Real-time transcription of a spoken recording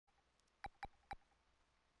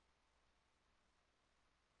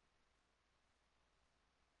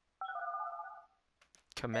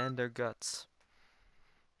Commander Guts.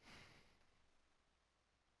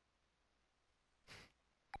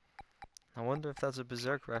 I wonder if that's a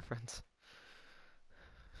Berserk reference.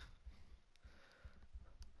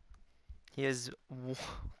 He has,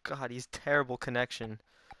 God, he's terrible connection.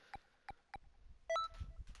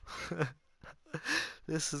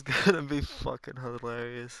 This is gonna be fucking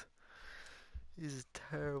hilarious. He's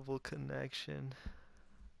terrible connection.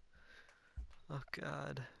 Oh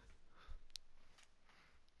God.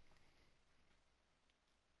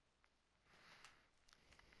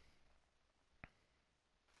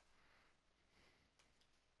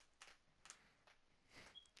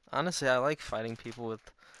 Honestly, I like fighting people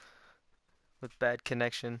with bad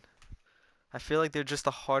connection. I feel like they're just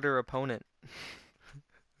a harder opponent.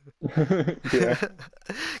 Yeah.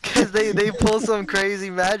 Cause they pull some crazy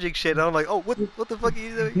magic shit and I'm like, oh, what the fuck are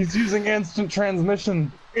you doing? He's using instant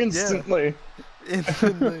transmission Yeah, instantly.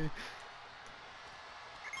 instantly.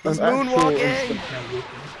 He's An actual instant moonwalking. transition.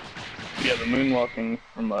 Yeah, the moonwalking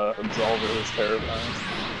from Absolver was terrifying.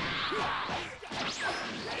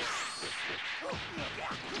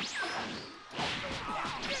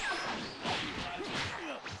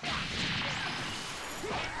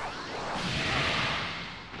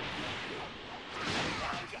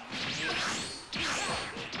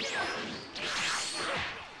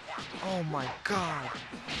 Oh my God.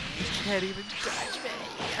 You can't even dodge me.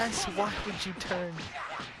 Yes, why would you turn?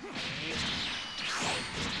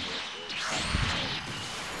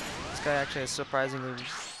 This guy actually has surprisingly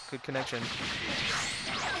good connection.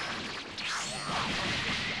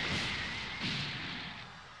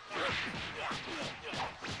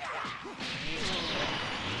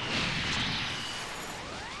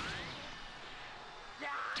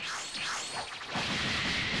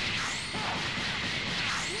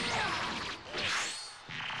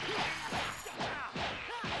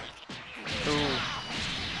 Ooh.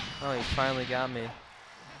 Oh, he finally got me.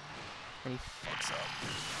 And he fucks up.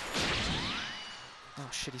 Oh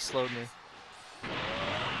shit, he slowed me.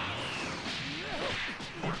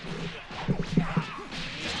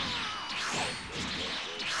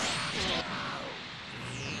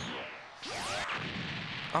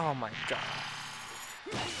 Oh my God.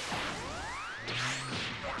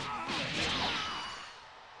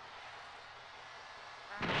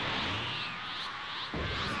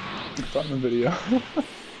 It's on the video.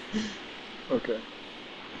 Okay.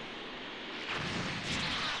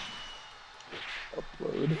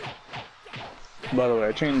 Upload. By the way,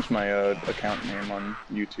 I changed my account name on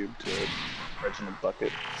YouTube to Reginald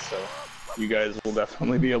Bucket, so you guys will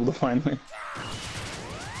definitely be able to find me.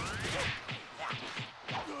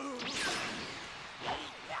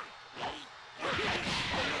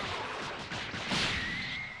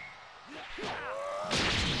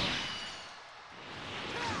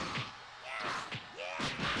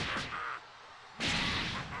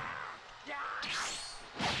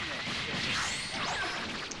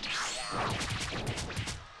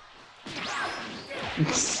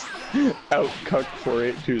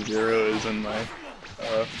 Outcuck4820 is in my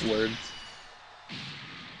words.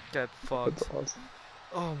 Get That's fucked. awesome.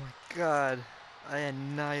 Oh my God. I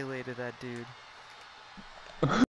annihilated that dude.